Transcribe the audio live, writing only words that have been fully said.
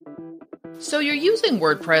So you're using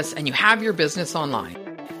WordPress and you have your business online.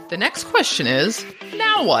 The next question is,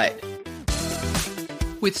 now what?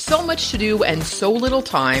 With so much to do and so little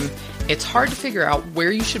time, it's hard to figure out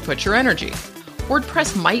where you should put your energy.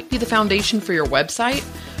 WordPress might be the foundation for your website,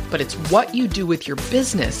 but it's what you do with your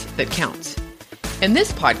business that counts. In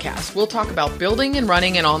this podcast, we'll talk about building and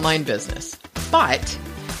running an online business, but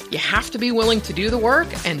you have to be willing to do the work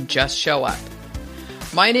and just show up.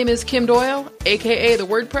 My name is Kim Doyle, aka the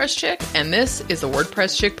WordPress Chick, and this is the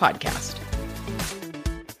WordPress Chick Podcast.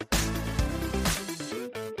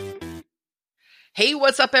 Hey,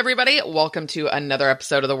 what's up, everybody? Welcome to another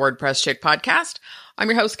episode of the WordPress Chick Podcast. I'm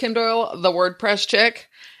your host, Kim Doyle, the WordPress Chick,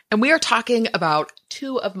 and we are talking about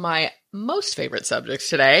two of my most favorite subjects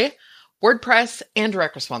today, WordPress and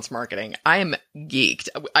direct response marketing. I am geeked.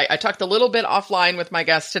 I talked a little bit offline with my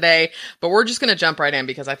guest today, but we're just going to jump right in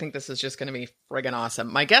because I think this is just going to be friggin'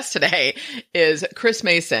 awesome. My guest today is Chris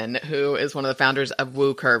Mason, who is one of the founders of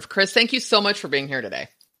WooCurve. Chris, thank you so much for being here today.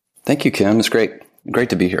 Thank you, Kim. It's great.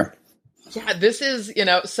 Great to be here. Yeah, this is,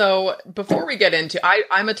 so before we get into,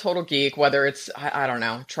 I'm a total geek, whether it's, I don't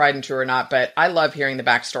know, tried and true or not, but I love hearing the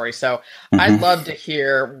backstory. So I'd love to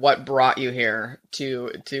hear what brought you here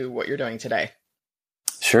to what you're doing today.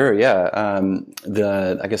 Sure. Yeah.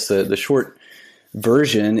 I guess the short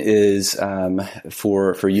version is,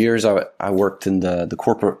 for years, I worked in the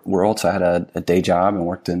corporate world. So I had a day job and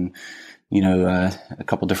worked in, a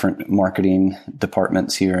couple different marketing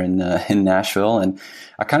departments here in Nashville. And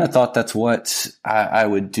I kind of thought that's what I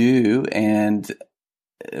would do and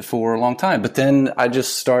for a long time. But then I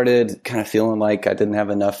just started kind of feeling like I didn't have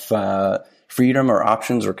enough freedom or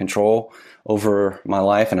options or control over my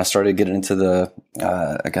life. And I started getting into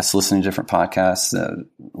listening to different podcasts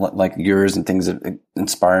like yours and things that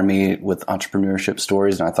inspire me with entrepreneurship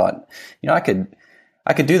stories. And I thought,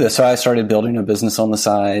 I could do this. So I started building a business on the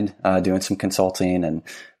side, doing some consulting, and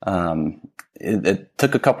it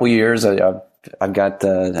took a couple years. I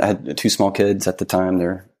had two small kids at the time.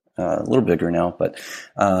 They're a little bigger now, but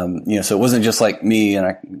so it wasn't just like me, and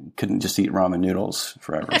I couldn't just eat ramen noodles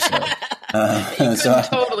forever. So, you could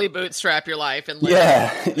totally bootstrap your life and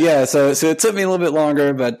live. Yeah. So it took me a little bit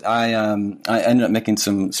longer, but I ended up making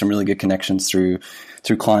some really good connections through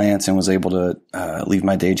clients and was able to leave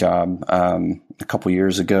my day job a couple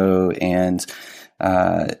years ago, and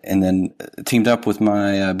then teamed up with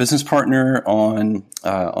my business partner on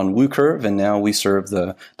WooCurve, and now we serve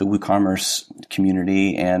the WooCommerce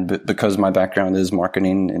community. And because my background is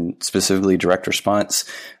marketing and specifically direct response,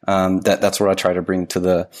 that's what I try to bring to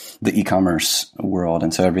the e-commerce world.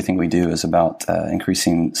 And so everything we do is about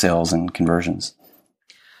increasing sales and conversions.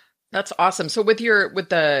 That's awesome. So with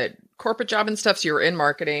the corporate job and stuff, so you're in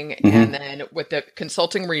marketing, and then with the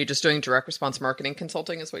consulting, were you just doing direct response marketing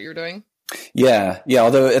consulting is what you're doing? Yeah.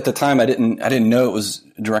 Although at the time I didn't know it was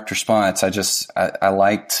direct response. I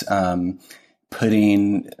liked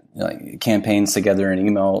putting campaigns together in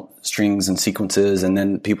email strings and sequences, and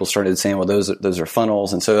then people started saying, "Well, those are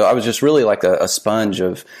funnels." And so I was just really like a sponge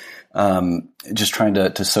of just trying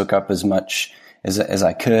to soak up as much as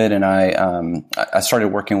I could. And I started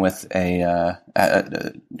working with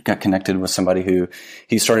got connected with somebody who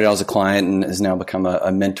he started out as a client and has now become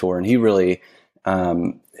a mentor. And he really,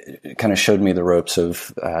 kind of showed me the ropes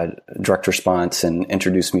of, direct response and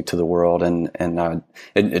introduced me to the world. And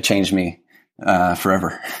it changed me,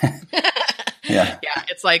 forever. Yeah. Yeah.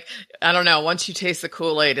 It's like, I don't know. Once you taste the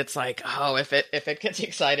Kool-Aid, it's like, oh, if it gets you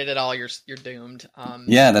excited at all, you're doomed.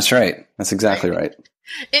 Yeah, that's right. That's exactly right.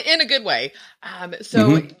 In a good way.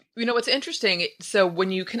 What's interesting. So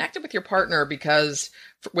when you connected with your partner, because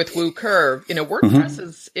with WooCurve,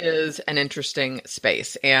 WordPress is an interesting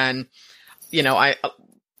space. And, I,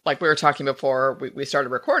 like we were talking before we started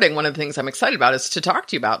recording, one of the things I'm excited about is to talk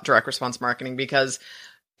to you about direct response marketing, because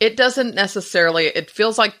it doesn't necessarily, it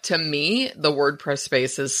feels like to me, the WordPress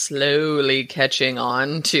space is slowly catching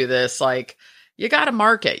on to this, like, you got to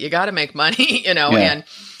market, you got to make money, Yeah.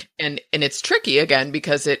 And it's tricky again,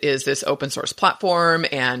 because it is this open source platform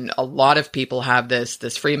and a lot of people have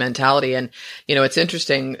this free mentality. And, it's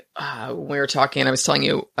interesting, when we were talking and I was telling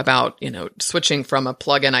you about, switching from a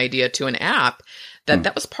plugin idea to an app,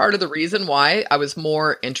 that was part of the reason why I was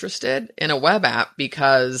more interested in a web app,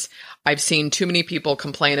 because I've seen too many people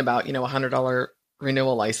complain about, $100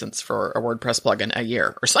 renewal license for a WordPress plugin a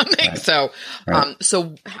year or something. Right.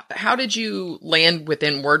 So how did you land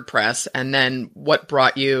within WordPress, and then what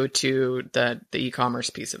brought you to the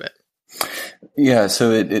e-commerce piece of it? Yeah.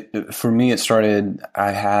 So it for me, it started,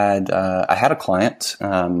 I had a client,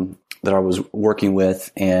 that I was working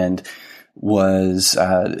with, and was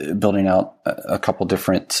building out a couple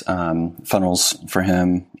different funnels for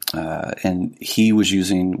him, and he was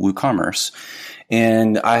using WooCommerce.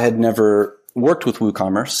 And I had never worked with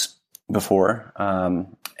WooCommerce before,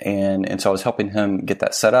 and so I was helping him get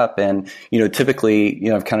that set up. And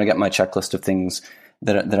typically, I've kind of got my checklist of things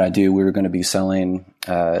that I do. We were going to be selling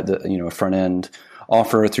a front end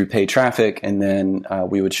offer through paid traffic, and then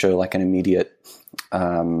we would show like an immediate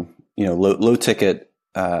low ticket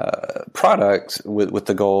product with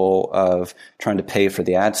the goal of trying to pay for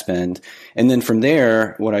the ad spend. And then from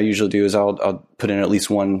there, what I usually do is I'll put in at least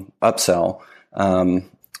one upsell,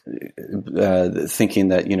 thinking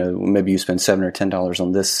that, maybe you spend $7 or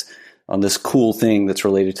 $10 on this cool thing that's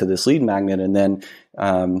related to this lead magnet. And then,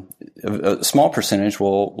 a small percentage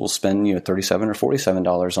will spend, $37 or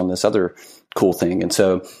 $47 on this other cool thing. And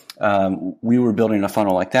so, we were building a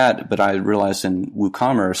funnel like that, but I realized in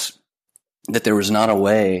WooCommerce that there was not a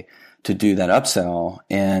way to do that upsell.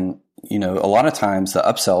 And, a lot of times the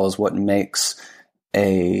upsell is what makes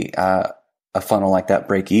a funnel like that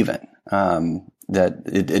break even. That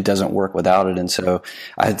it doesn't work without it. And so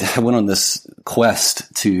I went on this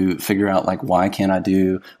quest to figure out like, why can't I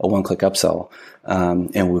do a one-click upsell,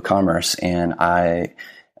 in WooCommerce? And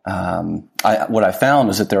what I found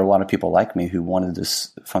is that there are a lot of people like me who wanted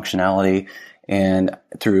this functionality. And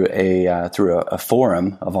through a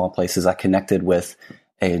forum of all places, I connected with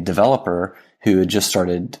a developer who had just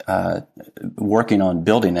started, working on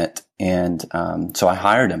building it. And, so I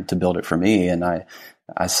hired him to build it for me. And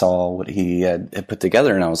I saw what he had put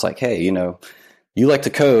together, and I was like, hey, you like to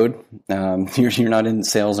code. You're not in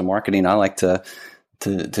sales and marketing. I like to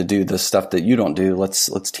do the stuff that you don't do.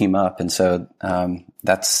 Let's team up. And so,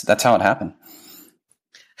 that's how it happened.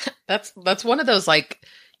 That's one of those, like,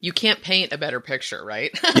 you can't paint a better picture,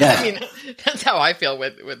 right? Yeah. I mean, that's how I feel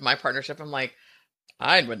with my partnership. I'm like,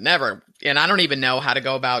 I would never, and I don't even know how to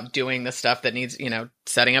go about doing the stuff that needs,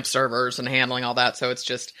 setting up servers and handling all that. So it's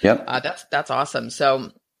just, yep. That's awesome. So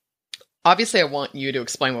obviously I want you to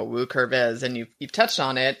explain what WooCurve is, and you've touched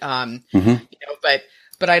on it.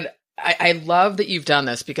 But I love that you've done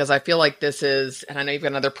this, because I feel like this is, and I know you've got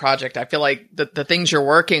another project. I feel like the things you're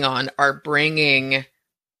working on are bringing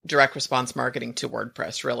direct response marketing to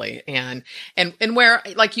WordPress, really. And where,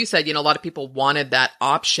 like you said, a lot of people wanted that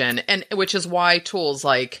option, and which is why tools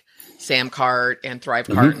like Samcart and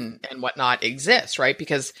Thrivecart and whatnot exist, right?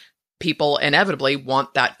 Because people inevitably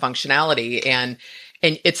want that functionality, and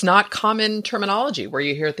it's not common terminology where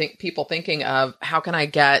you hear people thinking of, how can I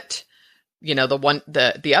get,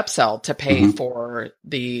 the upsell to pay for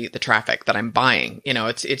the traffic that I'm buying?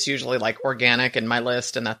 It's usually like organic in my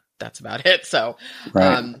list, and that's about it. So,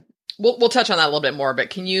 right. We'll touch on that a little bit more,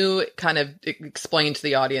 but can you kind of explain to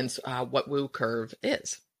the audience what WooCurve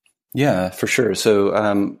is? Yeah, for sure.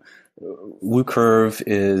 So, WooCurve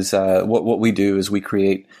is, what we do is we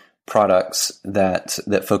create products that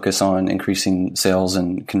focus on increasing sales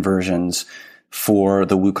and conversions for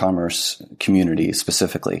the WooCommerce community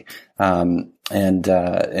specifically. And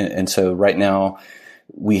so right now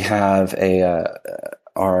we have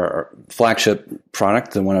our flagship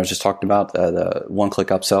product, the one I was just talking about, the one-click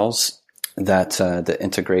upsells that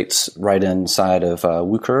integrates right inside of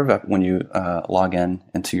WooCurve when you log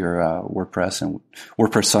into your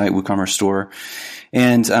WordPress site, WooCommerce store.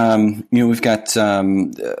 And we've got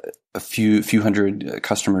a few hundred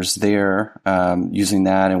customers there using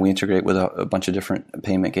that, and we integrate with a bunch of different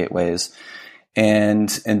payment gateways. And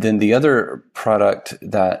then the other product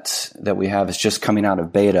that we have is just coming out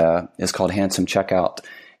of beta is called Handsome Checkout,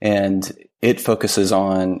 and it focuses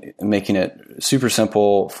on making it super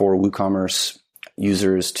simple for WooCommerce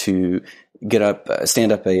users to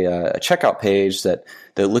stand up a checkout page that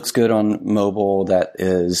looks good on mobile, that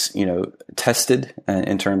is tested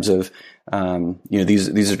in terms of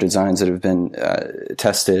these are designs that have been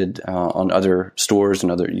tested on other stores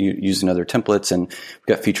and using other templates, and we've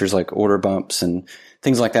got features like order bumps and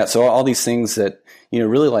things like that. So all these things that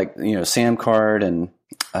really like Samcart and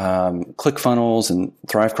ClickFunnels and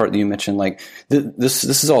Thrivecart that you mentioned, like this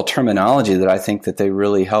is all terminology that I think that they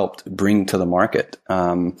really helped bring to the market,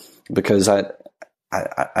 because I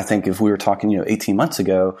think if we were talking 18 months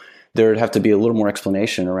ago, there would have to be a little more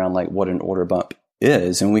explanation around like what an order bump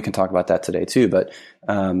is, and we can talk about that today too. But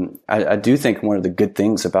I do think one of the good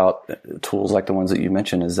things about tools like the ones that you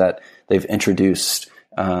mentioned is that they've introduced,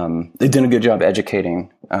 they've done a good job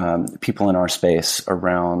educating people in our space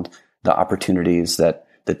around the opportunities that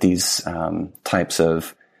these types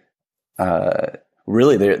of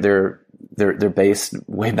really they're based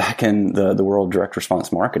way back in the world of direct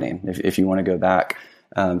response marketing. If you want to go back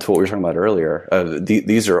to what we were talking about earlier.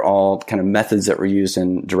 These are all kind of methods that were used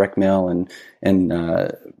in direct mail and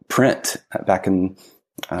print back in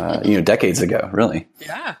decades ago. Really.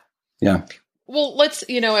 Yeah. Yeah. Well, let's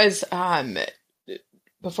as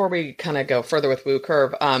before we kind of go further with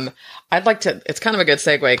WooCurve, I'd like to. It's kind of a good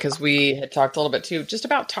segue because we had talked a little bit too, just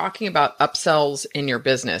about talking about upsells in your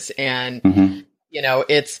business and. Mm-hmm.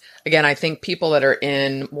 It's, again, I think people that are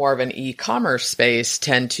in more of an e-commerce space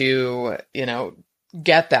tend to,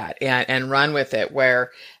 get that and run with it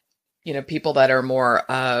where, people that are more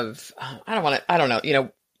of,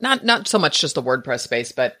 not so much just the WordPress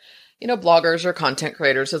space, but, bloggers or content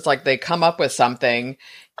creators, it's like they come up with something.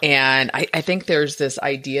 And I think there's this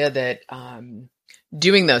idea that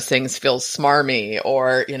doing those things feels smarmy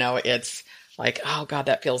or, it's like, oh God,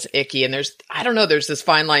 that feels icky. And there's this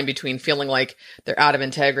fine line between feeling like they're out of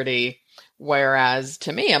integrity. Whereas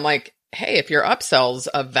to me, I'm like, hey, if your upsells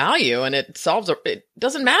of value and it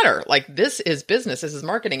doesn't matter. Like this is business, this is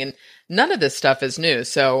marketing, and none of this stuff is new.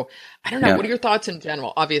 So I don't know. Yeah. What are your thoughts in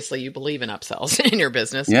general? Obviously you believe in upsells in your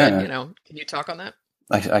business, but can you talk on that?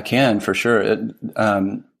 I can for sure.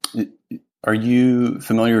 Are you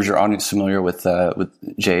familiar? Is your audience familiar with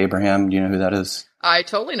Jay Abraham? Do you know who that is? I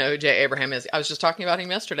totally know who Jay Abraham is. I was just talking about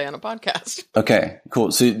him yesterday on a podcast. Okay,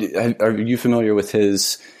 cool. So are you familiar with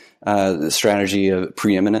his strategy of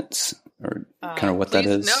preeminence or kind of what that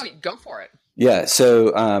is? No, go for it. Yeah.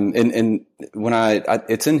 So, and when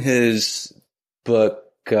it's in his book,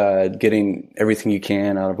 Getting Everything You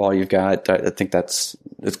Can Out of All You've Got. I think it's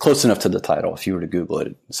close enough to the title. If you were to Google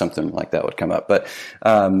it, something like that would come up. But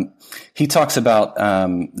he talks about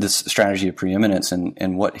this strategy of preeminence,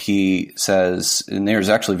 and what he says, and there's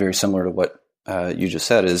actually very similar to what you just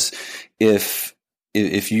said, is if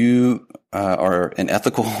you are an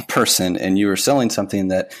ethical person and you are selling something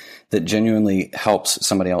that genuinely helps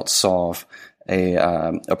somebody else solve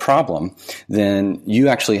a problem, then you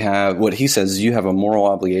actually have, what he says, you have a moral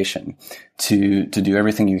obligation to do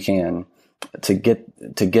everything you can to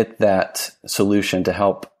get that solution to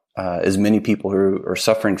help as many people who are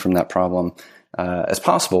suffering from that problem as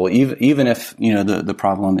possible, even if the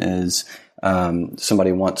problem is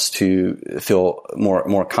somebody wants to feel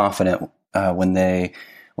more confident when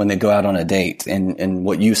they go out on a date, and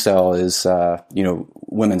what you sell is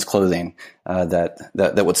women's clothing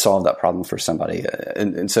that would solve that problem for somebody,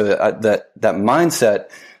 and so that mindset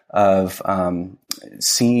of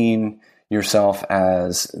seeing yourself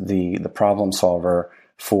as the problem solver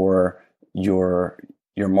for your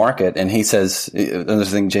market. And he says, another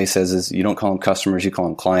thing Jay says is, you don't call them customers, you call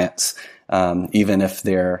them clients, even if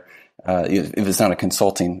they're if it's not a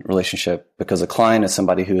consulting relationship, because a client is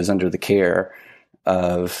somebody who is under the care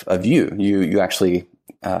of you. You actually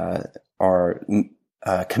are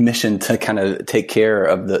commissioned to kind of take care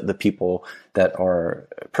of the people that are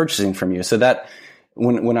purchasing from you. So that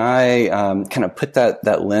when I kind of put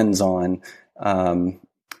that lens on,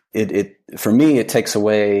 it for me, it takes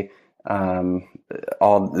away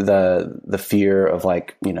all the fear of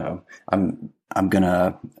like, I'm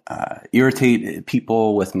gonna irritate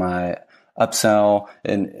people with my upsell,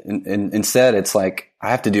 and instead it's like I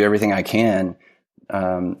have to do everything I can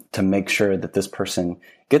to make sure that this person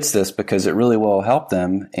gets this, because it really will help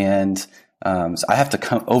them, and so I have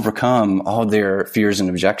to overcome all their fears and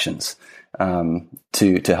objections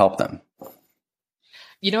to help them.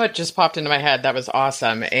 It just popped into my head. That was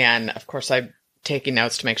awesome, and of course I'm taking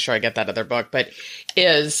notes to make sure I get that other book. But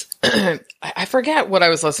I forget what I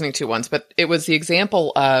was listening to once, but it was the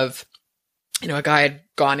example of a guy had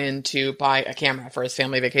gone in to buy a camera for his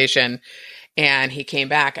family vacation, and he came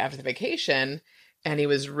back after the vacation. And he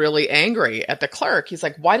was really angry at the clerk. He's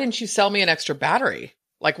like, why didn't you sell me an extra battery?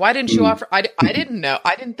 Like, why didn't you offer? I didn't know.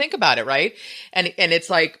 I didn't think about it. Right. And it's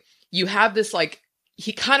like, you have this, like,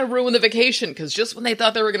 he kind of ruined the vacation, because just when they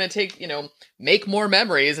thought they were going to take, make more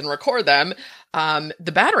memories and record them,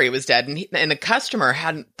 the battery was dead, and the customer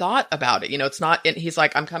hadn't thought about it. It's not, he's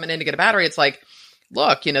like, I'm coming in to get a battery. It's like,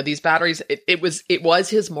 look, these batteries, it was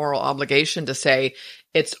his moral obligation to say,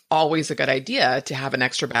 it's always a good idea to have an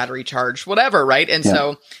extra battery charged, whatever. Right. And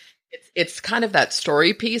so it's kind of that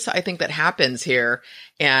story piece, I think, that happens here,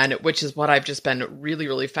 and which is what I've just been really,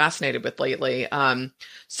 really fascinated with lately.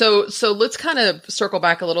 So let's kind of circle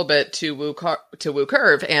back a little bit to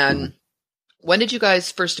WooCurve. And when did you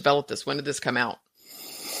guys first develop this? When did this come out?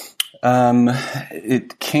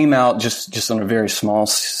 It came out just on a very small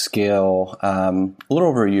scale, a little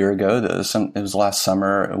over a year ago. It was last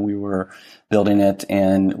summer. We were building it,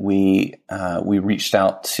 and we reached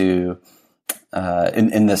out to,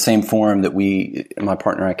 in the same forum that my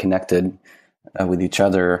partner and I connected with each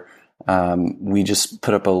other we just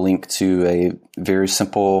put up a link to a very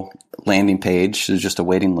simple landing page. There's just a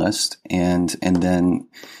waiting list, and then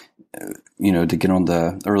to get on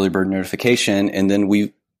the early bird notification, and then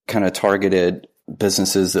we kind of targeted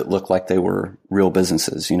businesses that looked like they were real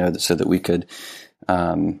businesses, so that we could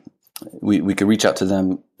we could reach out to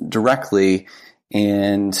them directly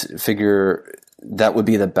and figure that would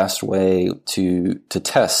be the best way to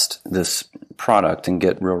test this product and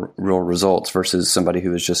get real results versus somebody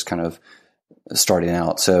who is just kind of starting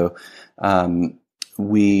out. So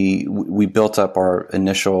we built up our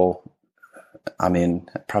initial,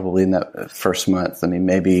 probably in that first month,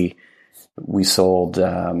 maybe we sold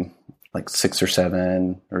like 6 or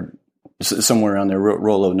 7 or somewhere around there,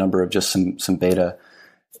 real low number of just some beta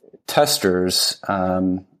testers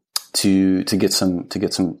to get some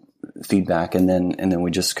feedback, and then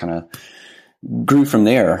we just kind of grew from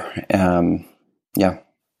there. Yeah.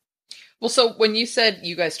 Well, so when you said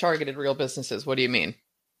you guys targeted real businesses, what do you mean?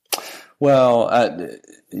 Well,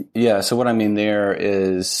 yeah. So what I mean there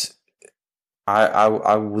is I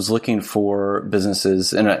was looking for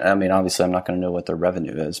businesses, and obviously I'm not going to know what their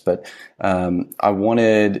revenue is, but I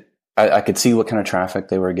could see what kind of traffic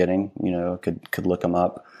they were getting, could look them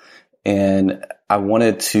up. And I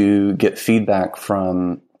wanted to get feedback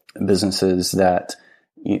from businesses that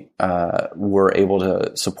were able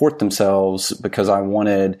to support themselves, because I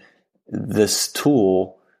wanted this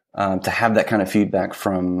tool to have that kind of feedback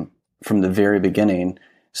from the very beginning,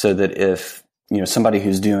 so that if somebody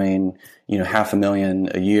who's doing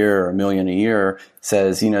 $500,000 a year or $1 million a year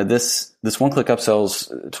says, this one-click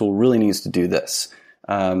upsells tool really needs to do this.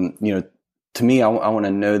 To me, I want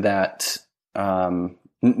to know that.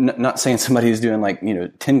 Not saying somebody who's doing like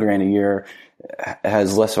 $10,000 a year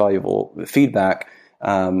has less valuable feedback,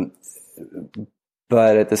 but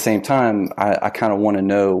at the same time, I kind of want to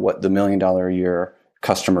know what the $1 million a year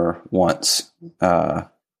customer wants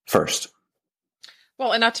first.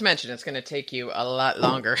 Well, and not to mention, it's going to take you a lot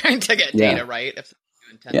longer to get data, right? If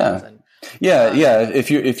you're doing 10,000. Yeah.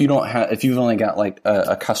 If you've only got like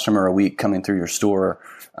a customer a week coming through your store,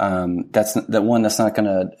 that's not going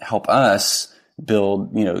to help us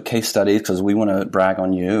build case studies, because we want to brag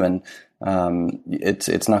on you, and it's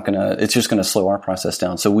just going to slow our process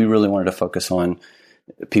down. So we really wanted to focus on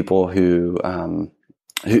people who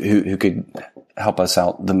could help us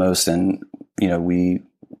out the most, and we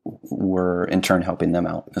were in turn helping them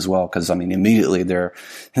out as well. Because immediately they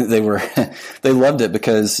loved it,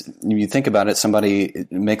 because you think about it, somebody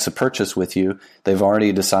makes a purchase with you, they've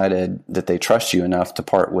already decided that they trust you enough to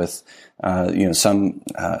part with some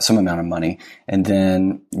amount of money, and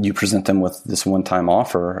then you present them with this one-time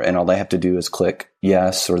offer, and all they have to do is click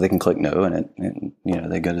yes, or they can click no, and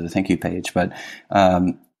they go to the thank you page. But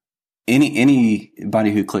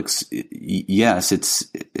anybody who clicks yes,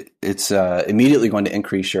 it's immediately going to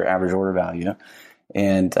increase your average order value,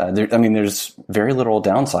 and there's very little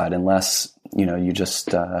downside unless you just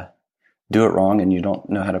do it wrong and you don't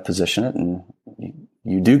know how to position it, and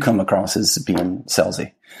you do come across as being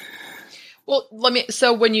salesy. Well,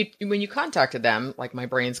 so when you contacted them, like my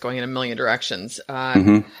brain's going in a million directions.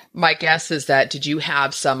 My guess is that, did you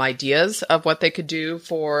have some ideas of what they could do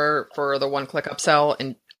for the one-click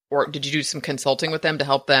upsell, or did you do some consulting with them to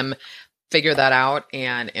help them figure that out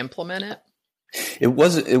and implement it? It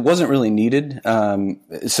wasn't really needed.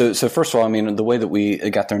 So first of all, the way that we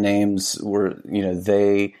got their names were,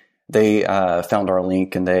 they found our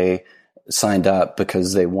link and they signed up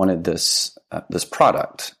because they wanted this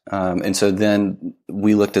product. And so then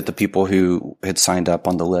we looked at the people who had signed up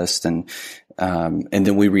on the list, and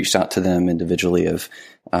then we reached out to them individually of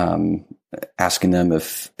asking them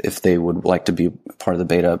if they would like to be part of the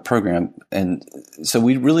beta program. And so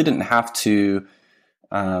we really didn't have to,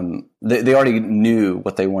 they already knew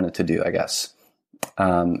what they wanted to do, I guess.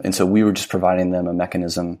 And so we were just providing them a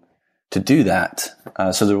mechanism to do that.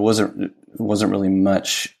 So there wasn't really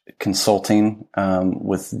much consulting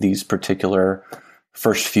with these particular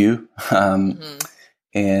first few.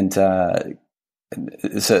 And so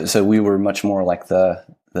we were much more like the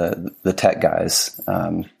tech guys,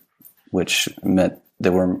 which meant they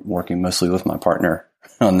were working mostly with my partner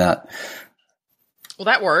on that. Well,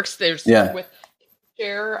 that works. With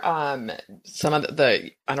share some of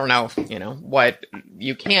the I don't know, what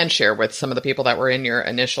you can share with some of the people that were in your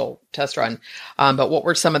initial test run. But what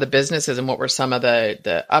were some of the businesses and what were some of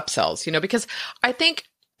the upsells? Because I think,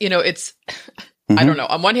 it's, I don't know.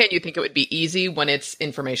 On one hand, you think it would be easy when it's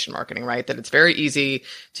information marketing, right? That it's very easy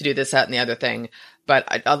to do this, that, and the other thing.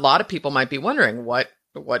 But a lot of people might be wondering, what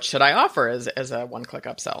should I offer as a one-click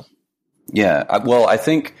upsell? Yeah. Well, I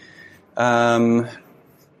think,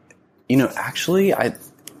 actually,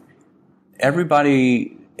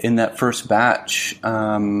 everybody in that first batch, they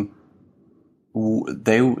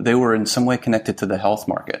were in some way connected to the health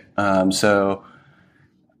market. So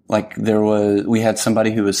like we had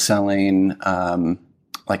somebody who was selling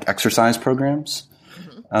like exercise programs.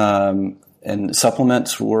 And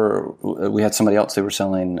supplements we had somebody else, they were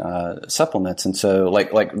selling supplements. And so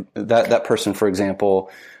like that person, for example,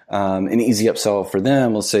 an easy upsell for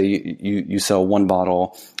them, let's say you sell one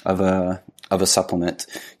bottle of a supplement.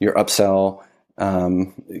 Your upsell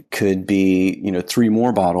could be, 3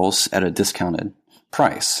 more bottles at a discounted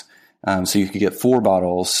price. So you could get 4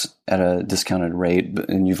 bottles at a discounted rate,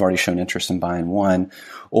 and you've already shown interest in buying one.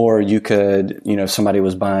 Or you could, somebody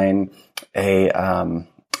was buying a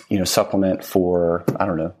supplement for, I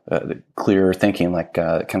don't know, clear thinking, like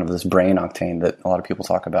kind of this brain octane that a lot of people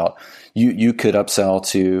talk about. You could upsell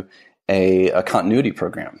to a continuity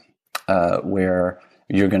program where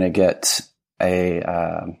you're going to get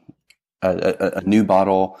a new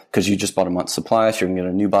bottle because you just bought a month's supply. So you're going to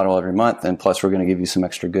get a new bottle every month, and plus we're going to give you some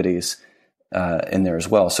extra goodies in there as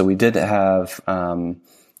well. So we did have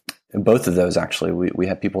both of those actually. We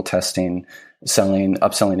had people testing,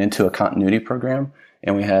 upselling into a continuity program.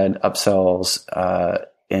 And we had upsells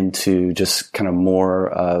into just kind of more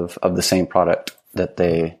of the same product that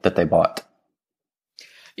they bought.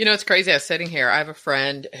 It's crazy. I was sitting here. I have a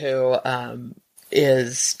friend who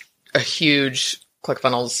is a huge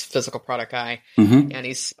ClickFunnels physical product guy, and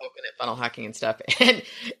he's spoken at funnel hacking and stuff.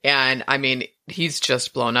 And I mean, he's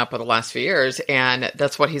just blown up over the last few years, and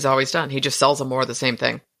that's what he's always done. He just sells them more of the same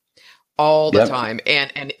thing all the time.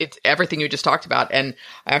 And it's everything you just talked about. And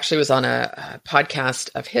I actually was on a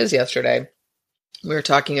podcast of his yesterday. We were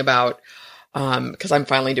talking about, cause I'm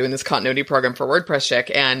finally doing this continuity program for WordPress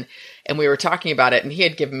Chick, and we were talking about it, and he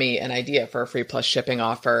had given me an idea for a free plus shipping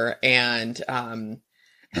offer. And,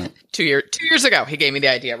 2 years ago, he gave me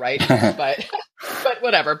the idea, right? but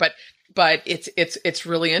whatever. But it's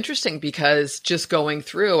really interesting because just going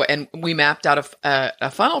through, and we mapped out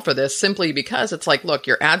a funnel for this simply because it's like, look,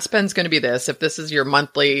 your ad spend's going to be this. If this is your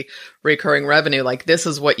monthly recurring revenue, like this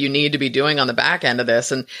is what you need to be doing on the back end of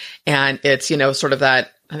this. And it's, sort of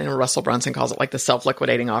that, I think Russell Brunson calls it like the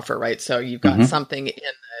self-liquidating offer, right? So you've got something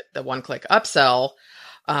in the one-click upsell,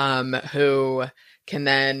 who can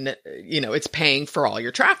then, it's paying for all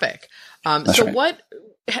your traffic. So right.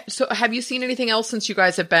 So have you seen anything else since you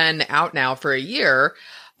guys have been out now for a year?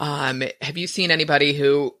 Have you seen anybody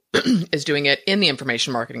who is doing it in the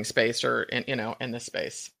information marketing space or in this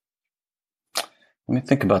space? Let me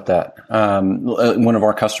think about that. One of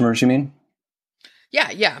our customers, you mean?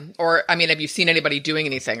 Yeah. Or, I mean, have you seen anybody doing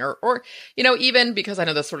anything or, even because I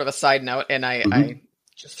know that's sort of a side note and I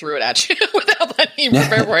just threw it at you without letting you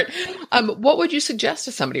prepare for it. What would you suggest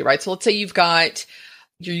to somebody, right? So let's say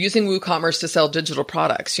you're using WooCommerce to sell digital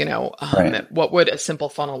products, right. What would a simple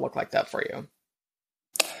funnel look like that for you?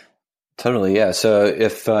 Totally. Yeah. So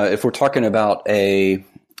if we're talking about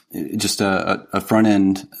just a front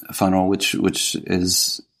end funnel, which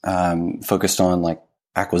is, focused on like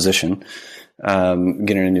acquisition,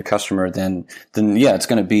 getting a new customer, then yeah, it's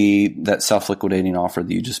going to be that self-liquidating offer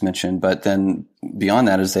that you just mentioned. But then beyond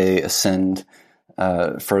that, as they ascend,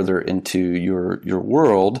 further into your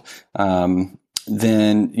world,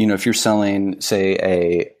 then, if you're selling,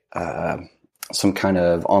 say, some kind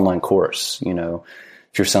of online course,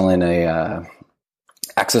 if you're selling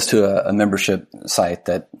access to a membership site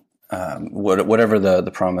that, whatever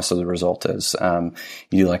the promise of the result is, you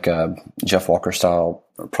do like a Jeff Walker style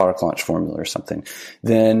product launch formula or something,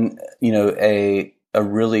 then, a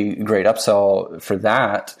really great upsell for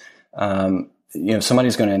that,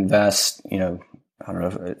 somebody's going to invest, I don't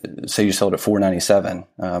know, say you sell it at $497.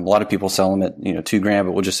 A lot of people sell them at, $2,000,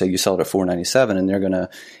 but we'll just say you sell it at $497 and they're going to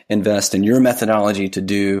invest in your methodology to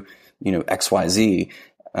do, X, Y, Z.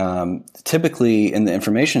 Typically in the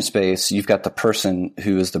information space, you've got the person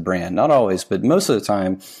who is the brand. Not always, but most of the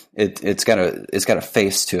time it's got a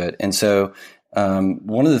face to it. And so,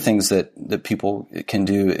 one of the things that people can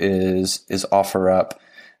do is offer up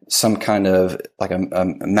some kind of like a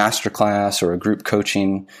masterclass or a group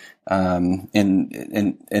coaching. And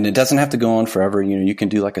it doesn't have to go on forever. You can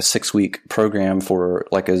do like a 6-week program for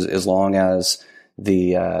like as long as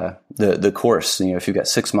the course. If you've got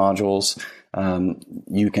 6 modules,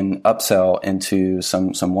 you can upsell into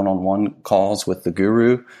some one-on-one calls with the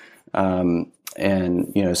guru. So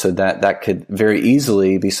that could very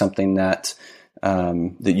easily be something that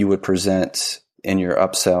you would present in your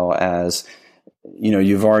upsell as,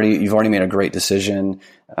 you've already made a great decision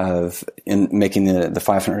in making the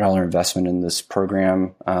 $500 investment in this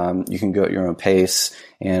program. You can go at your own pace,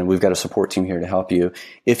 and we've got a support team here to help you.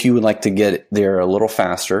 If you would like to get there a little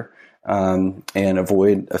faster, and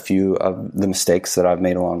avoid a few of the mistakes that I've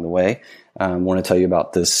made along the way. I want to tell you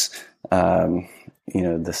about this,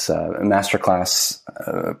 this masterclass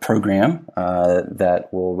program that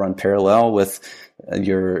will run parallel with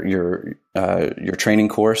your training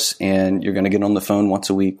course, and you're going to get on the phone once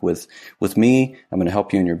a week with me. I'm going to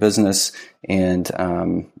help you in your business, and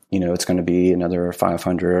it's going to be another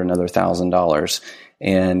 $500, another $1,000,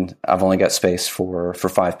 and I've only got space for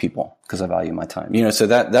 5 people because I value my time. So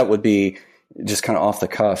that would be just kind of off the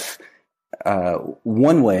cuff.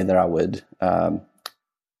 One way that I would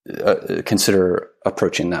consider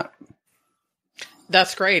approaching that.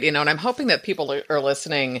 That's great. And I'm hoping that people are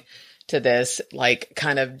listening to this, like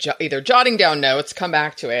kind of either jotting down notes, come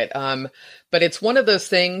back to it. But it's one of those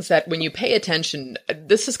things that when you pay attention,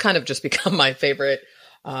 this has kind of just become my favorite,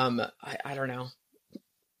 I don't know,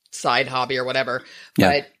 side hobby or whatever. Yeah.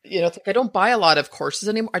 But, it's like I don't buy a lot of courses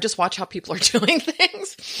anymore. I just watch how people are doing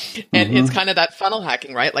things. And it's kind of that funnel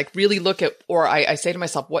hacking, right? Like really look at, or I say to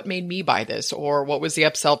myself, what made me buy this? Or what was the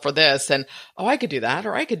upsell for this? And, I could do that,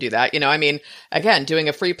 or I could do that. Again, doing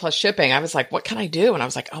a free plus shipping, I was like, what can I do? And I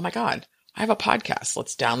was like, oh my God, I have a podcast.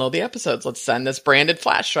 Let's download the episodes. Let's send this branded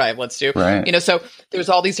flash drive. Let's do, right. So there's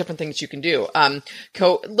all these different things you can do.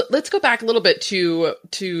 Let's go back a little bit to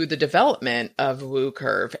the development of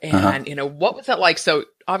WooCurve and, what was that like? So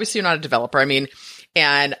obviously you're not a developer.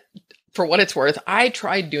 And for what it's worth, I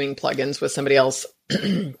tried doing plugins with somebody else,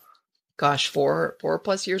 gosh,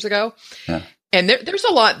 4+ years ago. Yeah. And there's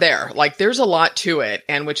a lot there. Like there's a lot to it.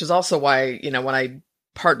 And which is also why, when I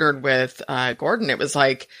partnered with Gordon, it was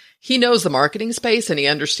like, he knows the marketing space and he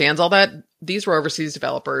understands all that. These were overseas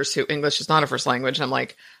developers who English is not a first language. And I'm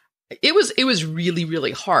like, it was really,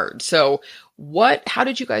 really hard. So how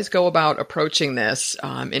did you guys go about approaching this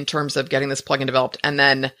in terms of getting this plugin developed and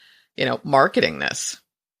then, marketing this?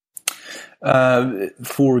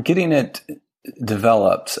 For getting it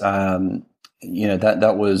developed,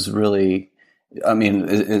 that was really,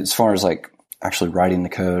 as far as like actually writing the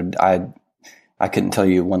code, I couldn't tell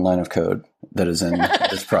you one line of code that is in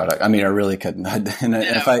this product. I really couldn't.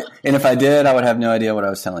 If I did, I would have no idea what I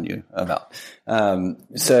was telling you about.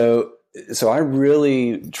 So I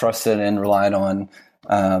really trusted and relied on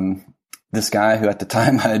this guy who at the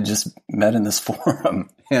time I had just met in this forum,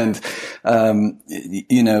 and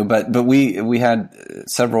but we had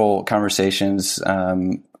several conversations.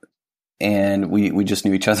 And we just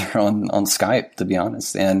knew each other on Skype, to be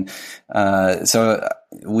honest. And so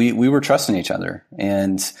we were trusting each other.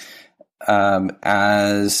 And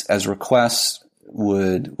as requests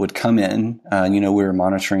would come in, we were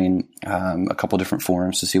monitoring a couple different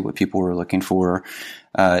forums to see what people were looking for.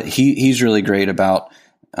 He's really great about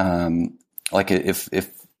like if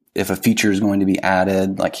a feature is going to be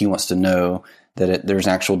added, like he wants to know that there's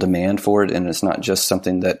actual demand for it, and it's not just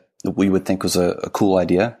something that we would think was a cool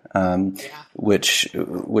idea, which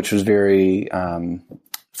was very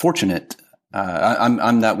fortunate.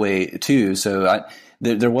 I'm that way too. So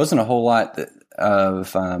there wasn't a whole lot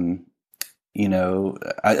of I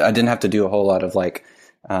didn't have to do a whole lot of like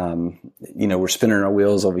we're spinning our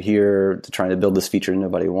wheels over here to trying to build this feature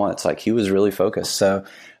nobody wants. Like he was really focused. So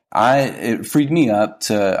it freed me up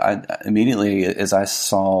to immediately as I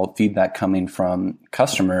saw feedback coming from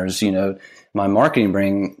customers. My marketing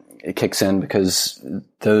brain, it kicks in because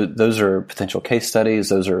those are potential case studies.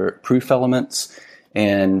 Those are proof elements.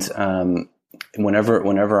 And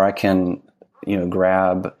whenever I can,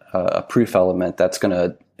 grab a proof element that's going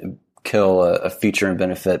to kill a feature and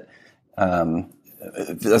benefit,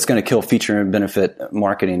 that's going to kill feature and benefit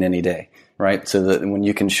marketing any day, right? So that when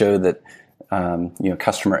you can show that,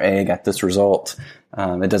 customer A got this result,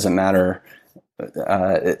 it doesn't matter.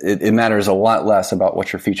 It matters a lot less about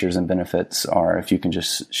what your features and benefits are if you can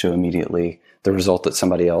just show immediately the result that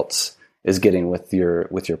somebody else is getting with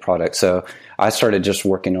your product. So I started just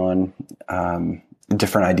working on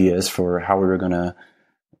different ideas for how we were going to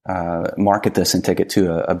market this and take it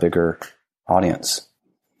to a bigger audience.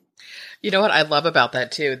 You know what I love about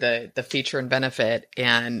that too, the feature and benefit,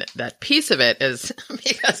 and that piece of it is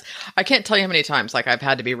because I can't tell you how many times like I've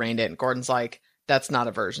had to be reined in. Gordon's like, that's not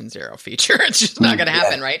a version 0 feature. It's just not going to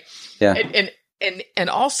happen. Right. Yeah. And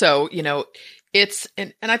also, it's,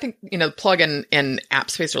 and I think, plugin and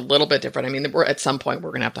app space are a little bit different. We're at some point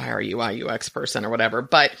we're going to have to hire a UI UX person or whatever,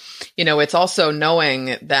 but it's also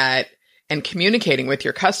knowing that and communicating with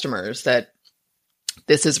your customers that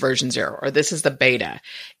this is version 0 or this is the beta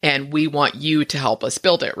and we want you to help us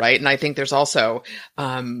build it. Right. And I think there's also,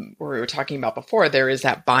 where we were talking about before, there is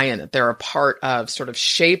that buy-in that they're a part of sort of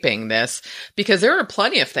shaping this, because there are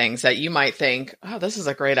plenty of things that you might think, oh, this is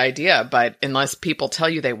a great idea. But unless people tell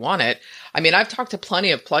you they want it, I mean, I've talked to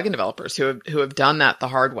plenty of plugin developers who have done that the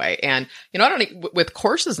hard way. And, I don't, with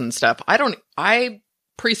courses and stuff, I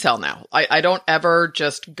pre-sell now. I don't ever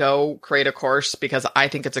just go create a course because I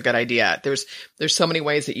think it's a good idea. There's so many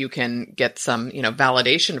ways that you can get some,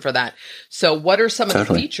 validation for that. So what are some of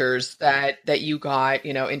the features that you got,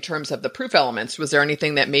 in terms of the proof elements? Was there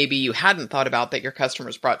anything that maybe you hadn't thought about that your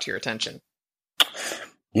customers brought to your attention?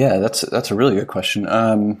 Yeah, that's a really good question.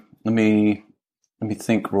 Let me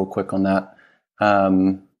think real quick on that.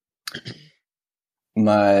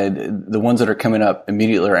 The ones that are coming up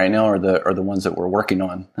immediately right now are the ones that we're working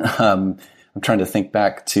on. I'm trying to think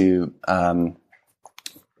back to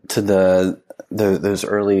those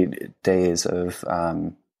early days of,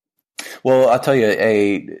 well, I'll tell you,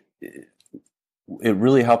 it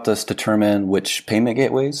really helped us determine which payment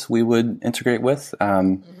gateways we would integrate with.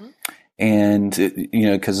 And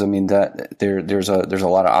because I mean that there's a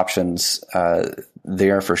lot of options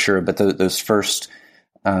there for sure, but those first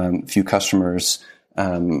few customers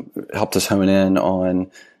helped us hone in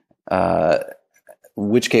on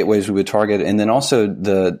which gateways we would target, and then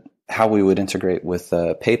also how we would integrate with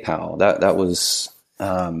PayPal. That was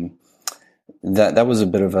that was a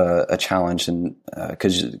bit of a challenge, and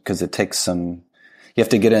because it takes some. You have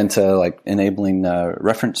to get into like enabling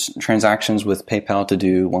reference transactions with PayPal to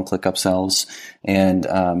do one-click upsells, and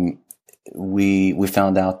we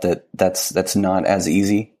found out that that's not as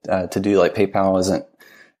easy to do. Like PayPal isn't.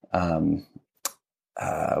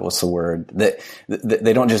 What's the word?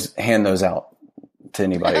 They don't just hand those out to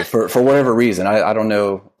anybody for whatever reason. I don't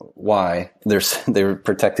know why. They're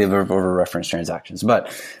protective over reference transactions, but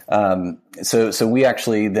so we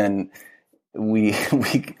actually then we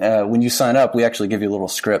when you sign up, we actually give you a little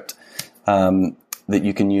script that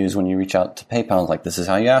you can use when you reach out to PayPal. Like, this is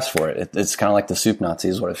how you ask for it. It's kind of like the soup Nazi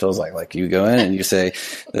is what it feels like. Like, you go in and you say,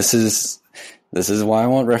 this is why I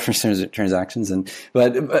want reference transactions.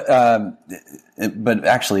 But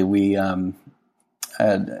actually we, I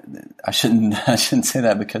shouldn't say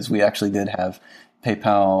that, because we actually did have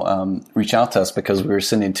PayPal, reach out to us because we were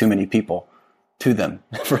sending too many people to them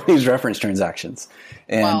for these reference transactions.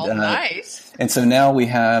 And, nice. And so now we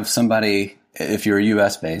have somebody, if you're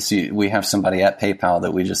US based, we have somebody at PayPal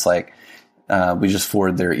that we just we just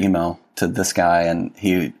forward their email to this guy and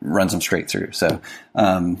he runs them straight through. So,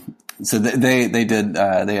 so they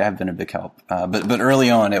have been a big help. But early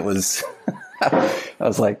on it was, I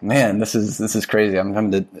was like, man, this is crazy. I'm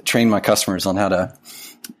having to train my customers on how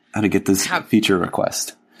to get this feature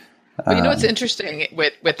request. Well, it's interesting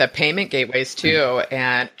with the payment gateways too,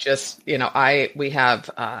 and just we have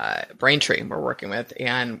Braintree we're working with,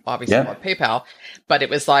 and obviously PayPal, but it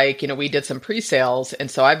was like we did some pre-sales, and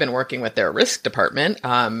so I've been working with their risk department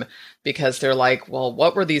because they're like, well,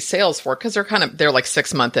 what were these sales for? Because they're like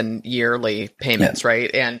 6-month and yearly payments, right?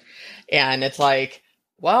 And it's like,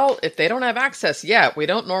 well, if they don't have access yet, we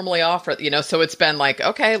don't normally offer, so it's been like,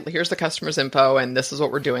 okay, here's the customer's info and this is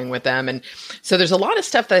what we're doing with them. And so there's a lot of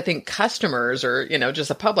stuff that I think customers or, just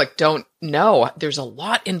the public don't know. There's a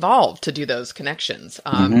lot involved to do those connections.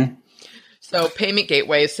 So payment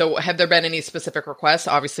gateways. So have there been any specific requests?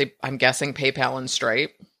 Obviously, I'm guessing PayPal and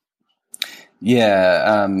Stripe.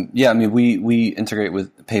 Yeah. I mean, we integrate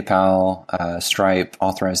with PayPal, Stripe,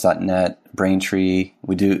 Authorize.net, Braintree.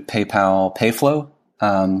 We do PayPal Payflow.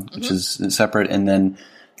 Which is separate. And then,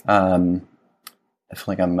 I feel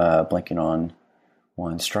like I'm, blanking on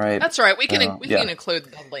one. Stripe. That's right. We can include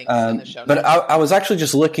the links in the show notes. But I was actually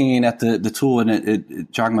just looking at the tool and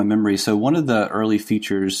it jogged my memory. So one of the early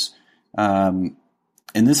features, and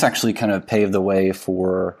this actually kind of paved the way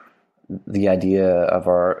for the idea of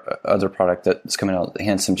our other product that's coming out,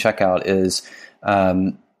 Handsome Checkout, is,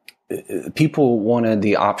 people wanted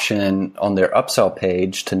the option on their upsell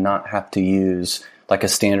page to not have to use like a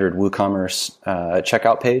standard WooCommerce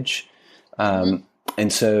checkout page, and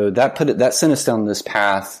so that sent us down this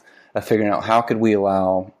path of figuring out how could we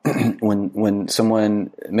allow when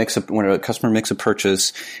a customer makes a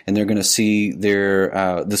purchase and they're going to see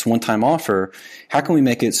their this one-time offer, how can we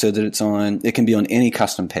make it so that it can be on any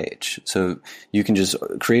custom page? So you can just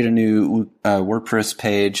create a new WordPress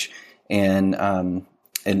page and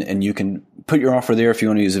you can put your offer there. If you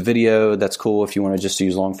want to use a video, that's cool. If you want to just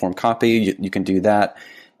use long form copy, you can do that.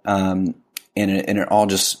 And it all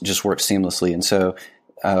just works seamlessly. And so,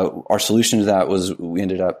 our solution to that was we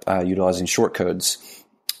ended up utilizing short codes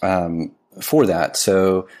for that.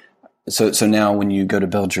 So so now when you go to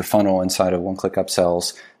build your funnel inside of one-click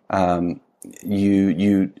upsells,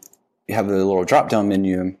 you have a little drop-down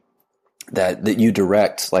menu that you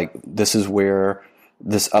direct, like, this is where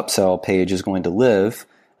this upsell page is going to live.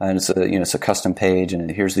 And it's a custom page, and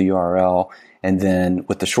here's the URL. And then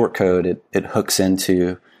with the short code, it hooks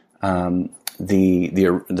into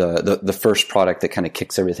the first product that kind of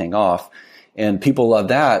kicks everything off. And people love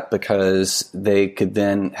that because they could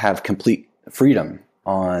then have complete freedom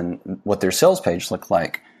on what their sales page looked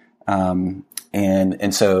like.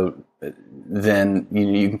 And so then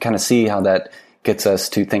you can kind of see how that gets us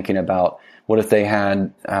to thinking about, what if they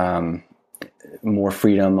had more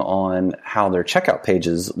freedom on how their checkout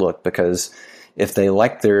pages look? Because if they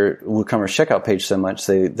like their WooCommerce checkout page so much,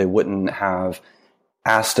 they wouldn't have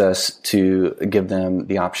asked us to give them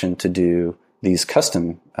the option to do these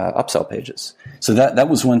custom upsell pages. So that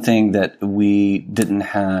was one thing that we didn't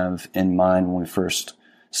have in mind when we first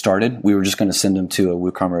started. We were just going to send them to a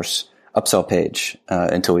WooCommerce upsell page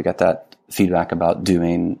until we got that feedback about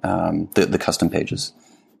doing the custom pages.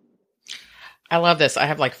 I love this. I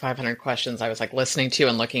have like 500 questions I was like listening to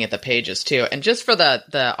and looking at the pages too. And just for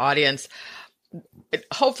the audience,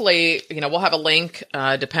 hopefully, we'll have a link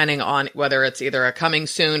depending on whether it's either a coming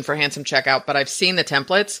soon for Handsome Checkout, but I've seen the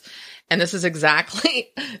templates, and this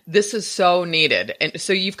is so needed. And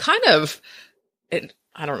so you've kind of,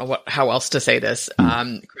 I don't know how else to say this,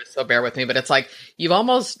 Chris, so bear with me, but it's like you've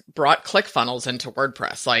almost brought ClickFunnels into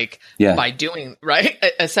WordPress, by doing, right,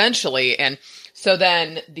 essentially. And so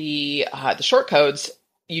then the short codes,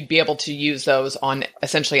 you'd be able to use those on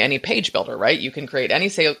essentially any page builder, right? You can create any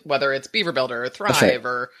sale, whether it's Beaver Builder or Thrive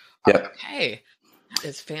or okay. That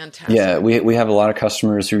is fantastic. Yeah, we have a lot of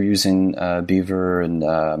customers who are using Beaver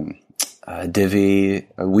and Divi.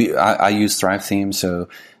 I use Thrive themes, so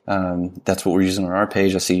that's what we're using on our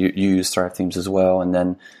page. I see you use Thrive themes as well. And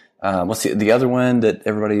then what's the other one that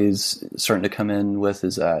everybody's starting to come in with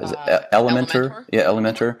is Elementor. Yeah,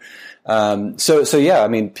 Elementor. So yeah, I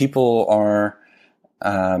mean, people are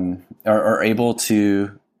able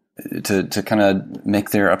to kind of make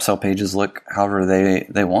their upsell pages look however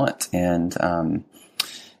they want. And,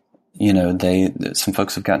 some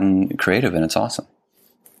folks have gotten creative, and it's awesome.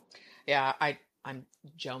 Yeah. I'm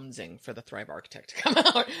jonesing for the Thrive Architect to come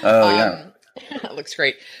out. Oh yeah. That looks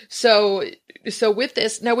great. So with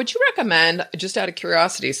this, now, would you recommend, just out of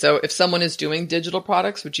curiosity, so if someone is doing digital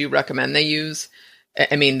products, would you recommend they use,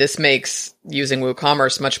 this makes using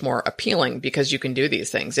WooCommerce much more appealing because you can do these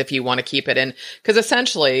things if you want to keep it in. Because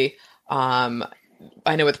essentially, I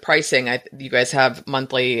know with pricing, you guys have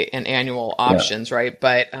monthly and annual options, right?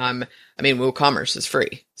 But WooCommerce is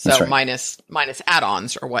free, so right. minus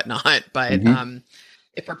add-ons or whatnot. But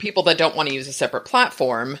if for people that don't want to use a separate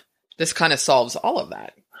platform, this kind of solves all of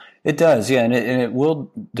that. It does, yeah, and it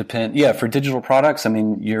will depend. Yeah, for digital products,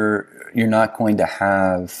 you're not going to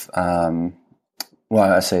have.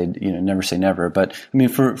 Well, I say, never say never, but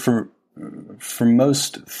for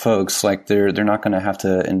most folks, like they're not going to have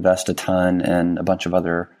to invest a ton in a bunch of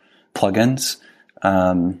other plugins.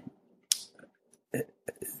 I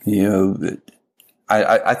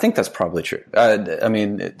think that's probably true.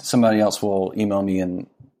 Somebody else will email me and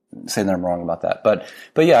say that I'm wrong about that, but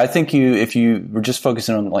yeah, I think if you were just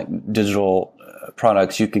focusing on like digital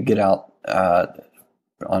products, you could get out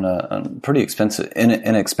on a pretty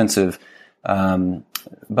inexpensive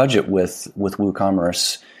budget with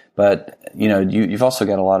WooCommerce, but you've also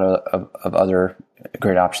got a lot of other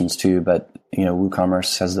great options too. But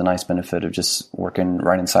WooCommerce has the nice benefit of just working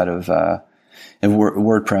right inside of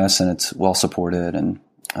WordPress, and it's well supported and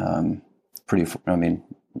free.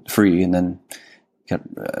 And then you get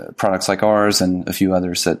products like ours and a few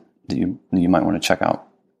others that you might want to check out.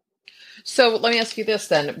 So let me ask you this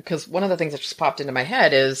then, because one of the things that just popped into my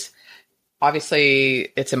head is, obviously,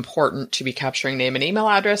 it's important to be capturing name and email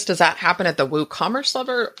address. Does that happen at the WooCommerce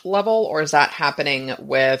level, or is that happening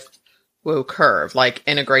with WooCurve, like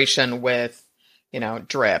integration with,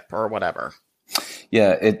 Drip or whatever?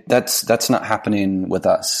 Yeah, that's not happening with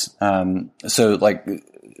us. So like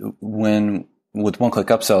with one-click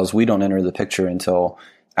upsells, we don't enter the picture until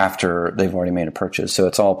after they've already made a purchase. So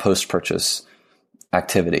it's all post-purchase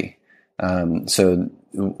activity. So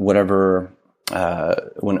whatever.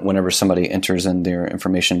 Whenever somebody enters in their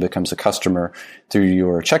information, becomes a customer through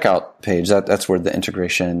your checkout page, that's where the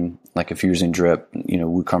integration, like if you're using Drip,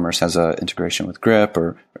 WooCommerce has a integration with Grip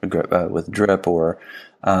or with Drip, or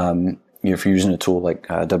if you're using a tool like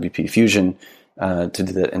WP Fusion to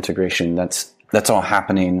do that integration, that's all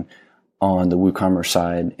happening on the WooCommerce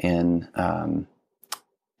side and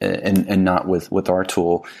not with our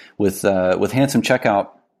tool. With Handsome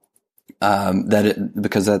Checkout,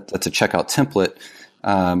 because that's a checkout template.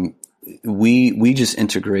 We just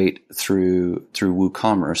integrate through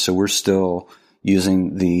WooCommerce. So we're still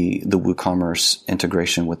using the WooCommerce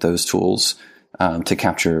integration with those tools, to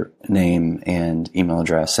capture name and email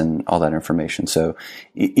address and all that information. So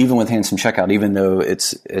even with Handsome Checkout, even though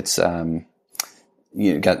it's got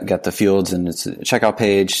the fields and it's a checkout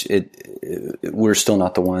page, we're still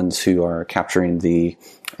not the ones who are capturing the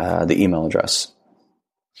email address.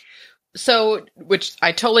 So, which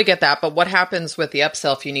I totally get that, but what happens with the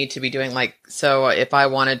upsell if you need to be doing so if I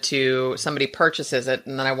wanted to, somebody purchases it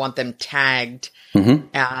and then I want them tagged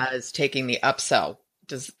as taking the upsell,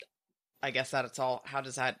 I guess that's all, how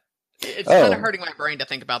does that, it's kind of hurting my brain to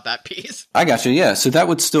think about that piece. I got you. Yeah. So that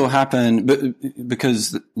would still happen,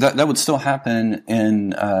 because that would still happen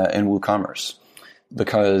in WooCommerce,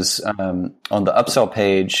 because, on the upsell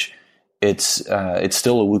page, it's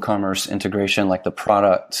still a WooCommerce integration. Like the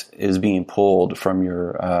product is being pulled from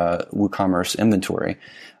your WooCommerce inventory,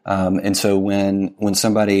 and so when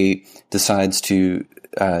somebody decides to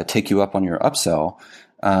take you up on your upsell,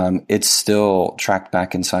 it's still tracked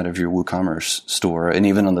back inside of your WooCommerce store, and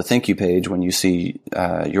even on the thank you page when you see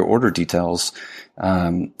your order details,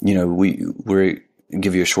 we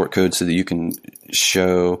give you a short code so that you can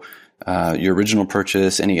show your original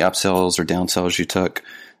purchase, any upsells or downsells you took.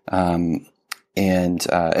 And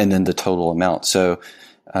then the total amount. So,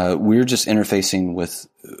 we're just interfacing with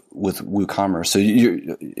WooCommerce. So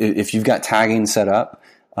if you've got tagging set up,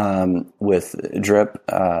 with Drip,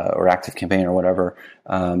 or ActiveCampaign or whatever,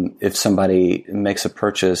 if somebody makes a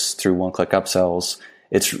purchase through one-click upsells,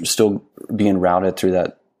 it's still being routed through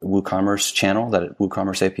that WooCommerce channel, that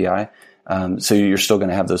WooCommerce API. So you're still going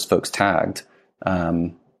to have those folks tagged.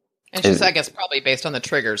 It's just, I guess, probably based on the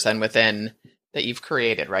triggers then within that you've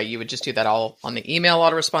created, right? You would just do that all on the email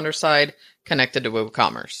autoresponder side connected to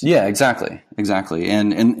WooCommerce. Yeah, exactly.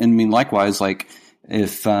 And I mean, likewise, like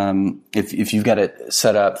if you've got it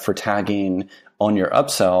set up for tagging on your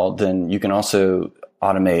upsell, then you can also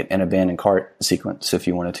automate an abandoned cart sequence if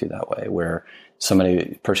you wanted to that way, where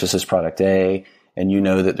somebody purchases product A and you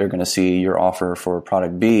know that they're going to see your offer for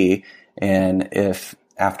product B. And if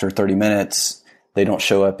after 30 minutes, they don't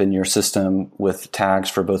show up in your system with tags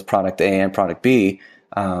for both product A and product B,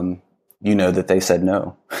 you know that they said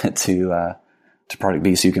no to product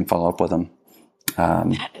B, so you can follow up with them.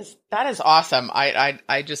 That is awesome. I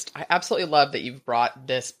absolutely love that you've brought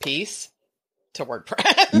this piece to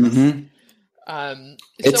WordPress. So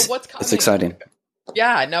what's coming? It's exciting.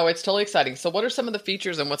 Yeah, no, it's totally exciting. So what are some of the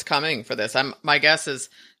features and what's coming for this? My guess is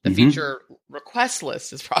the feature request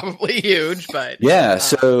list is probably huge, but yeah.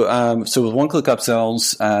 So with one-click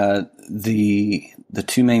upsells, the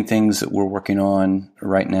two main things that we're working on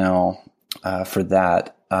right now, for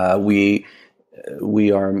that, we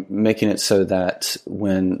are making it so that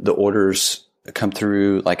when the orders come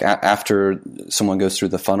through, like after someone goes through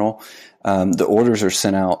the funnel, the orders are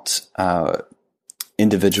sent out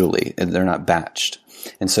individually, and they're not batched.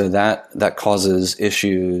 And so that causes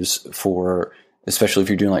issues for, especially if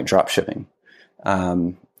you're doing like drop shipping.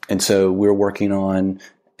 And so we're working on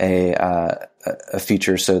a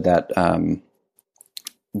feature so that,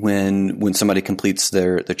 when somebody completes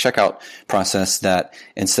their checkout process, that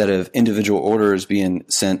instead of individual orders being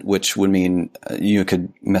sent, which would mean you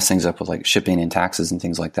could mess things up with like shipping and taxes and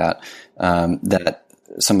things like that, that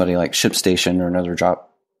somebody like ShipStation or another drop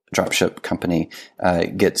ship company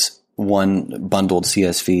gets one bundled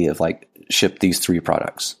CSV of like ship these 3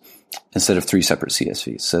 products instead of 3 separate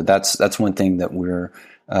CSVs. So that's one thing that we're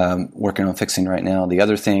working on fixing right now. The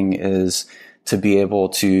other thing is to be able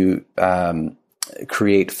to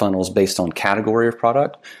create funnels based on category of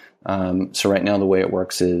product. So right now the way it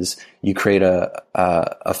works is you create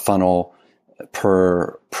a funnel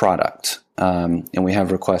per product, and we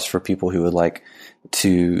have requests for people who would like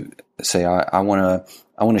to say, I want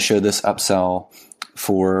to show this upsell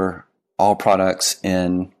for all products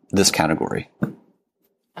in this category.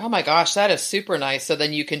 Oh my gosh, that is super nice. So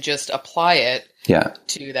then you can just apply it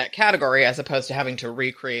to that category as opposed to having to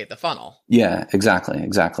recreate the funnel. Yeah, exactly.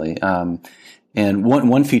 And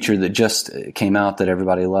one feature that just came out that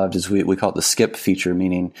everybody loved is we call it the skip feature,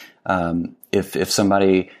 meaning if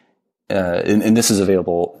somebody and this is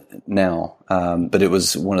available now, but it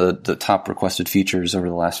was one of the top requested features over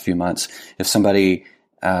the last few months. If somebody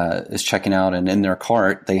is checking out and in their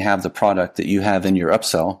cart they have the product that you have in your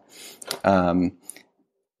upsell,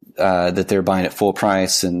 that they're buying at full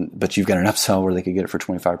price, but you've got an upsell where they could get it for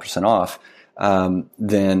 25% off,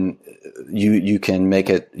 then you can make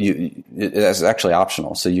it's actually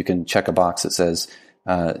optional. So you can check a box that says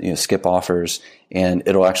skip offers, and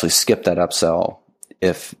it'll actually skip that upsell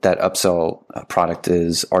if that upsell product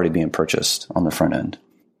is already being purchased on the front end.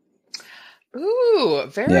 Ooh,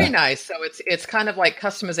 very nice. So it's kind of like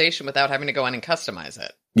customization without having to go in and customize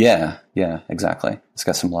it. Yeah, exactly. It's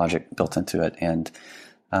got some logic built into it, and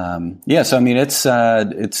so I mean,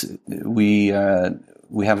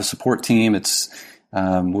 we have a support team.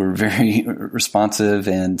 We're very responsive,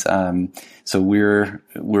 and so we're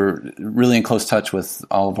really in close touch with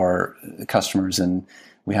all of our customers, and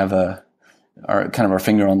we have our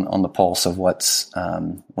finger on the pulse of what's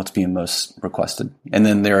being most requested. And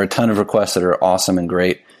then there are a ton of requests that are awesome and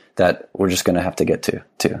great that we're just going to have to get to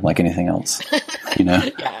like anything else, Yeah,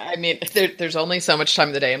 I mean, there's only so much time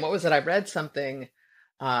of the day. And what was it? I read something,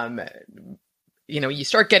 you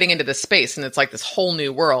start getting into this space and it's like this whole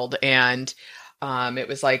new world. And it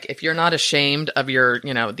was like, if you're not ashamed of your,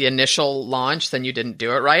 the initial launch, then you didn't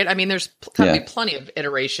do it right. I mean, there's going to be plenty of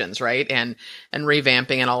iterations, right? And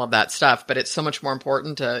revamping and all of that stuff, but it's so much more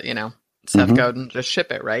important to, set code and just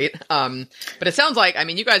ship it, right? But it sounds like, I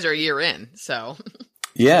mean, you guys are a year in, so.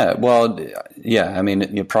 Yeah, well, yeah, I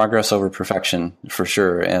mean, progress over perfection for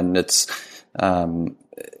sure. And it's,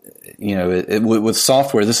 with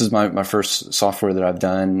software, this is my first software that I've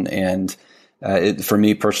done. And for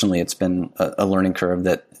me personally, it's been a learning curve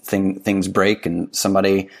that things break and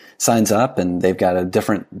somebody signs up and they've got a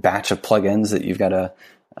different batch of plugins that you've got to,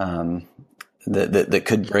 that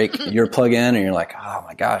could break your plugin, and you're like, oh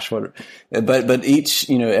my gosh, what? But each,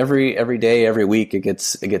 every day, every week, it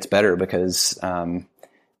gets better because,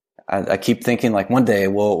 I keep thinking like one day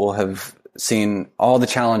we'll have seen all the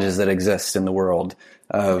challenges that exist in the world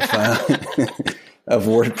of, of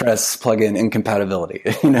WordPress plugin incompatibility,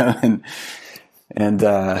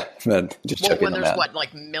 but just checking when on there's that.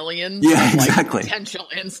 like millions Yeah, of exactly. potential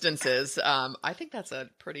instances, I think that's a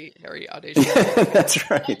pretty hairy audacious.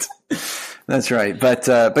 That's right. But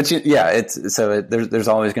there's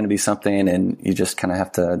always going to be something, and you just kind of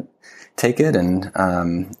have to take it,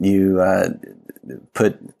 and you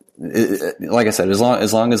put, like I said, as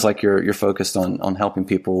long as like you're focused on helping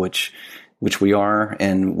people, which we are,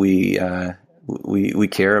 and we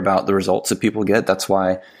care about the results that people get. That's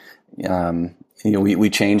why we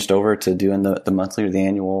changed over to doing the monthly or the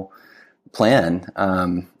annual plan,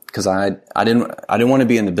 because I didn't want to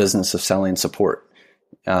be in the business of selling support.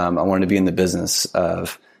 I wanted to be in the business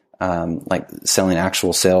of like selling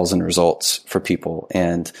actual sales and results for people,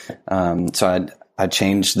 and so I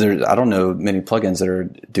changed. I don't know many plugins that are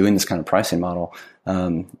doing this kind of pricing model,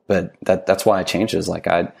 but that's why I changed it. Is like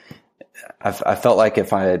I felt like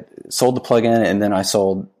if I had sold the plugin and then I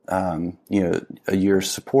sold a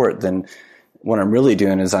year's support, then what I'm really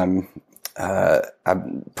doing is I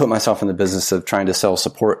put myself in the business of trying to sell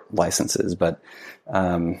support licenses, but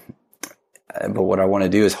what I want to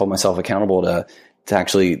do is hold myself accountable to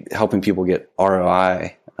actually helping people get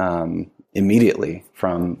ROI immediately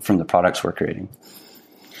from the products we're creating.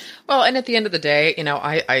 Well, and at the end of the day,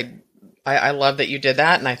 I love that you did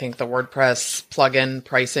that, and I think the WordPress plugin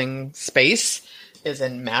pricing space is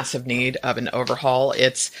in massive need of an overhaul.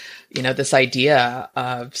 It's, this idea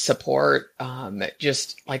of support,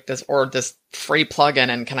 just like this, or this free plugin,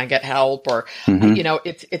 and can I get help? Or,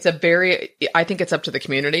 it's I think it's up to the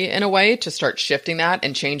community in a way to start shifting that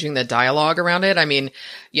and changing the dialogue around it. I mean,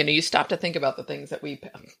 you stop to think about the things that we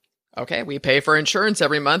pay for insurance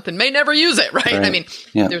every month and may never use it, right? I mean,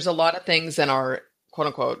 there's a lot of things in our quote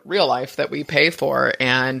unquote real life that we pay for.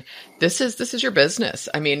 And this is your business.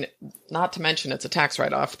 I mean, not to mention it's a tax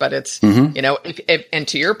write-off, but it's, if, and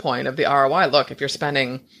to your point of the ROI, look, if you're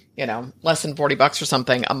spending, less than $40 or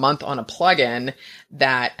something a month on a plugin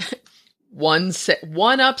that one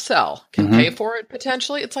upsell can pay for it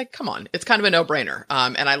potentially, it's like, come on, it's kind of a no-brainer.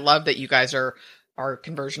 And I love that you guys are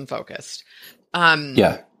conversion focused.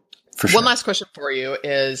 For sure. One last question for you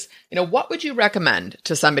is, what would you recommend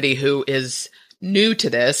to somebody who is new to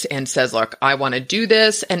this and says, look, I want to do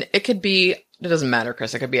this? And it doesn't matter,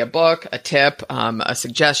 Chris. It could be a book, a tip, a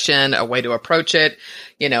suggestion, a way to approach it,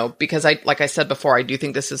 because like I said before, I do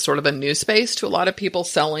think this is sort of a new space to a lot of people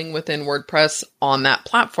selling within WordPress on that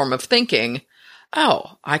platform of thinking,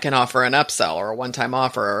 oh, I can offer an upsell or a one-time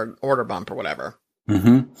offer or an order bump or whatever.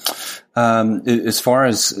 As far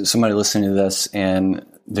as somebody listening to this and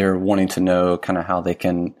they're wanting to know kind of how they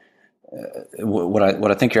can, what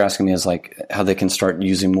I think you're asking me is like how they can start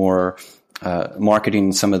using more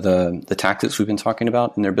marketing, some of the tactics we've been talking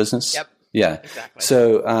about in their business. Yep. Yeah. Exactly.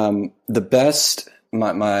 So the best,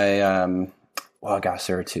 well, gosh,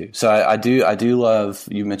 there are two. So I do love,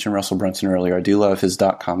 you mentioned Russell Brunson earlier. I do love his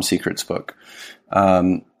 .com secrets book,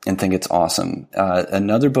 and think it's awesome.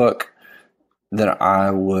 Another book that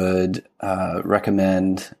I would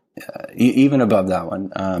recommend even above that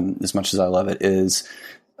one, as much as I love it, is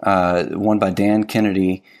one by Dan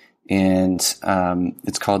Kennedy, and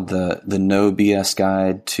it's called the No BS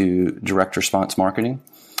Guide to Direct Response Marketing.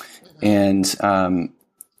 And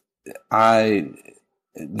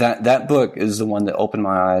that book is the one that opened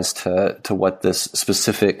my eyes to what this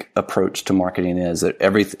specific approach to marketing is. That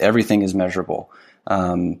everything is measurable.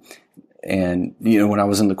 And when I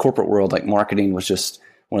was in the corporate world, like marketing was just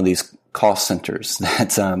one of these cost centers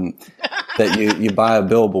that you buy a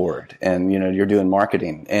billboard and you're doing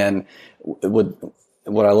marketing. And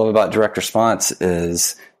what I love about direct response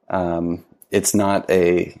is it's not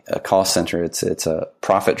a cost center. It's a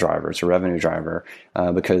profit driver. It's a revenue driver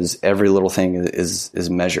because every little thing is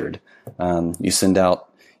measured. You send out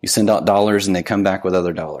dollars and they come back with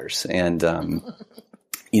other dollars, and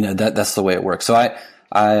that's the way it works. So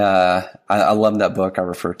I love that book. I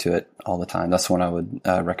refer to it all the time. That's one I would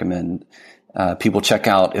recommend people check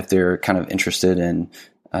out if they're kind of interested in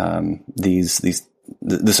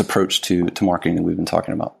this approach to marketing that we've been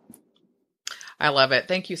talking about. I love it.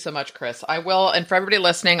 Thank you so much, Chris. I will, and for everybody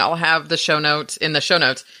listening, I'll have the show notes,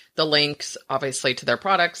 the links, obviously, to their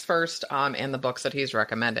products first, and the books that he's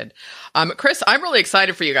recommended. Chris, I'm really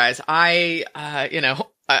excited for you guys. I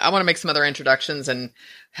want to make some other introductions and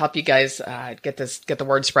help you guys get the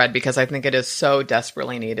word spread, because I think it is so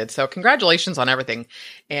desperately needed. So congratulations on everything.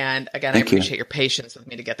 And again, I appreciate your patience with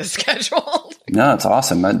me to get this scheduled. No, it's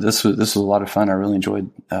awesome. This was a lot of fun. I really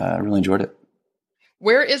enjoyed it.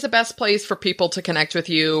 Where is the best place for people to connect with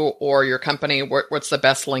you or your company? What's the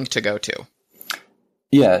best link to go to?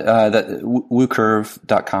 Yeah,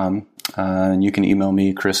 WooCurve.com. And you can email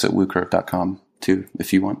me, Chris at WooCurve.com too,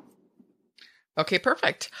 if you want. Okay,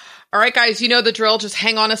 perfect. All right, guys, you know the drill. Just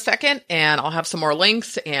hang on a second and I'll have some more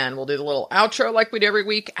links and we'll do the little outro like we do every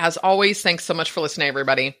week. As always, thanks so much for listening,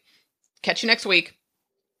 everybody. Catch you next week.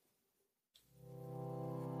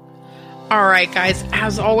 All right, guys,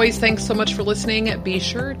 as always, thanks so much for listening. Be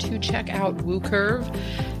sure to check out WooCurve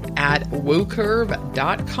at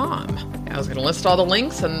WooCurve.com. I was going to list all the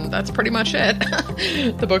links, and that's pretty much it.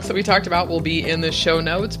 The books that we talked about will be in the show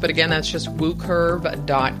notes, but again, that's just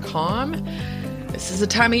WooCurve.com. This is the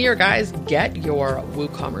time of year, guys. Get your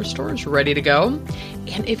WooCommerce stores ready to go.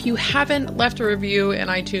 And if you haven't left a review in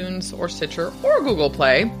iTunes or Stitcher or Google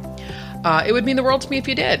Play, it would mean the world to me if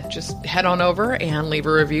you did. Just head on over and leave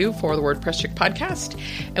a review for the WordPress Chick podcast,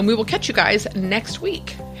 and we will catch you guys next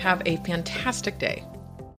week. Have a fantastic day.